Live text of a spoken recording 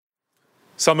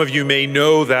Some of you may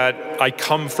know that I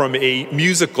come from a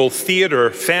musical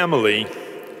theater family.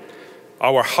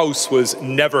 Our house was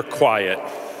never quiet.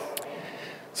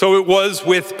 So it was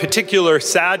with particular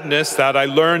sadness that I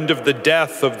learned of the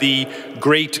death of the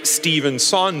great Stephen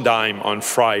Sondheim on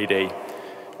Friday,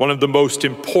 one of the most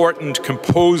important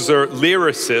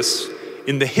composer-lyricists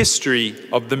in the history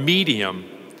of the medium.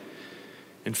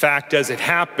 In fact, as it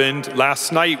happened,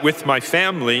 last night with my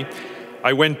family,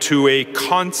 I went to a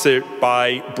concert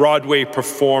by Broadway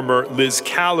performer Liz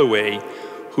Callaway,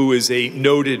 who is a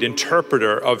noted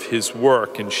interpreter of his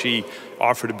work, and she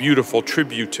offered a beautiful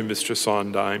tribute to Mr.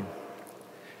 Sondheim.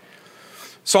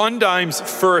 Sondheim's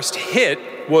first hit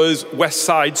was West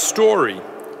Side Story,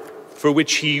 for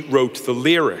which he wrote the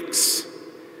lyrics.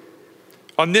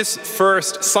 On this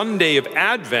first Sunday of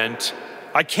Advent,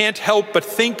 I can't help but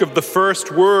think of the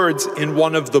first words in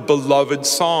one of the beloved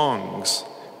songs.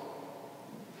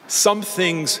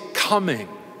 Something's coming,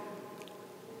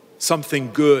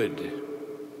 something good.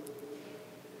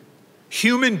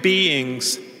 Human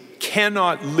beings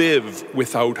cannot live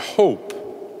without hope,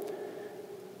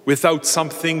 without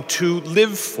something to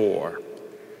live for,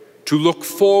 to look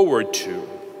forward to.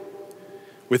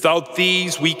 Without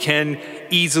these, we can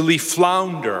easily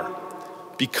flounder,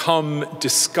 become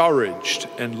discouraged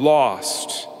and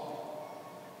lost.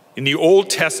 In the Old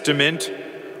Testament,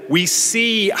 we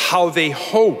see how they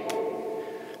hope.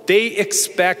 They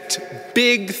expect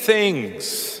big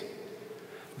things.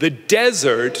 The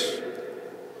desert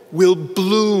will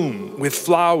bloom with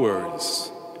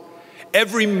flowers.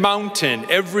 Every mountain,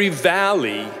 every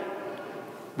valley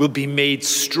will be made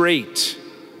straight.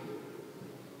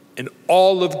 And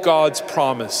all of God's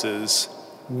promises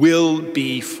will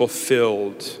be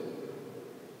fulfilled.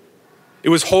 It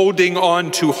was holding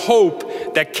on to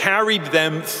hope that carried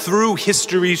them through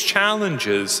history's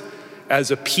challenges as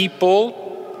a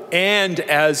people and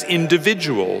as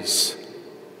individuals.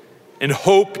 And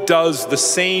hope does the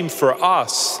same for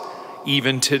us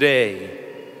even today.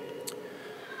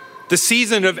 The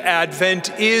season of Advent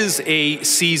is a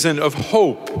season of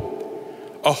hope,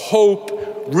 a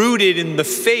hope rooted in the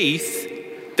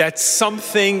faith that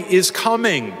something is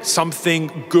coming,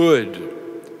 something good.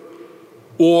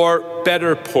 Or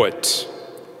better put,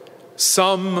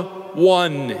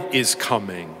 someone is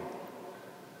coming,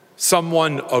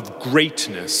 someone of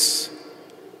greatness,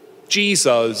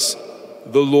 Jesus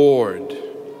the Lord.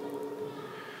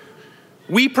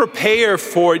 We prepare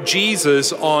for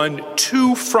Jesus on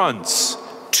two fronts,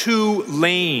 two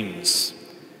lanes: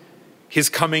 his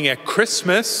coming at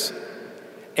Christmas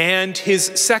and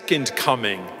his second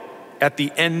coming at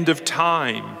the end of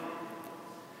time.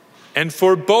 And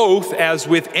for both, as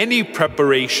with any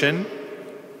preparation,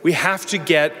 we have to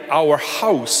get our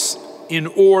house in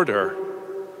order.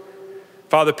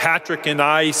 Father Patrick and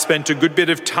I spent a good bit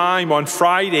of time on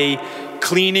Friday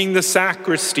cleaning the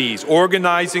sacristies,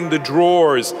 organizing the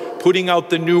drawers, putting out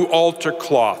the new altar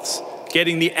cloths,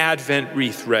 getting the Advent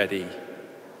wreath ready.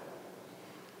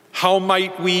 How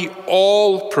might we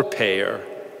all prepare,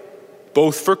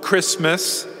 both for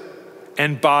Christmas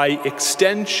and by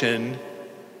extension,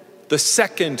 the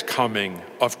second coming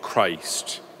of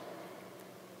Christ?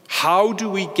 How do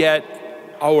we get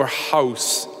our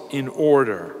house in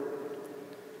order?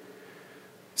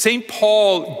 St.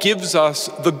 Paul gives us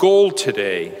the goal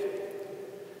today: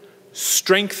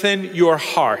 strengthen your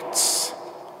hearts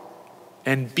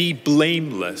and be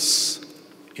blameless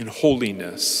in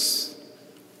holiness.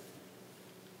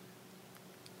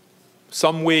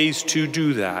 Some ways to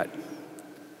do that.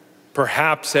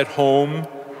 Perhaps at home,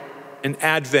 an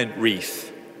Advent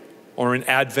wreath or an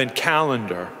Advent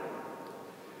calendar.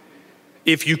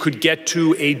 If you could get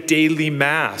to a daily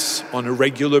Mass on a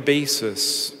regular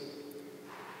basis.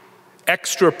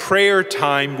 Extra prayer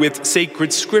time with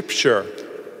sacred scripture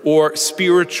or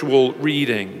spiritual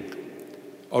reading.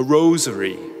 A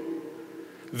rosary.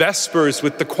 Vespers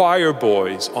with the choir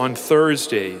boys on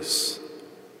Thursdays.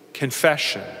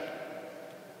 Confession.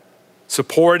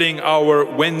 Supporting our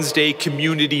Wednesday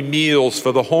community meals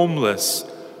for the homeless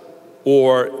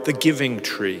or the Giving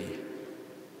Tree.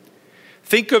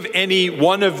 Think of any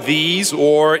one of these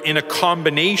or in a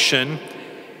combination,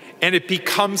 and it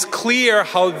becomes clear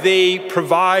how they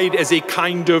provide as a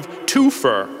kind of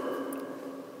twofer.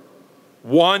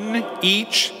 One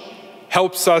each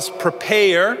helps us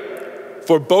prepare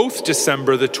for both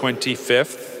December the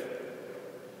 25th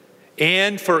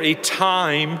and for a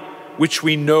time which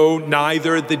we know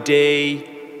neither the day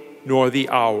nor the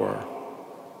hour.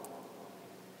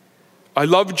 I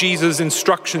love Jesus'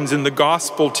 instructions in the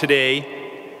gospel today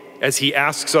as he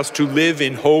asks us to live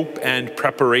in hope and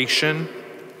preparation.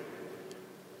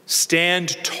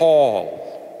 Stand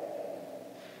tall,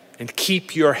 and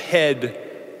keep your head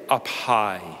up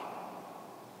high.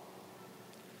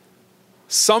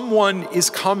 Someone is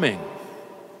coming.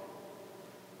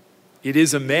 It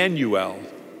is Emmanuel,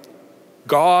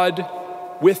 God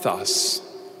with us.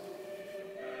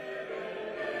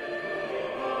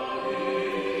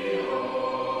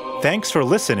 Thanks for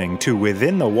listening to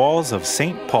Within the Walls of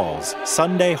St. Paul's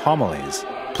Sunday Homilies.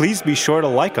 Please be sure to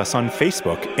like us on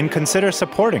Facebook and consider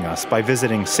supporting us by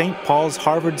visiting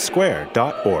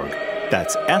stpaulsharvardsquare.org.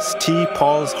 That's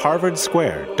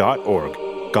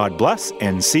stpaulsharvardsquare.org. God bless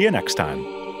and see you next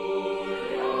time.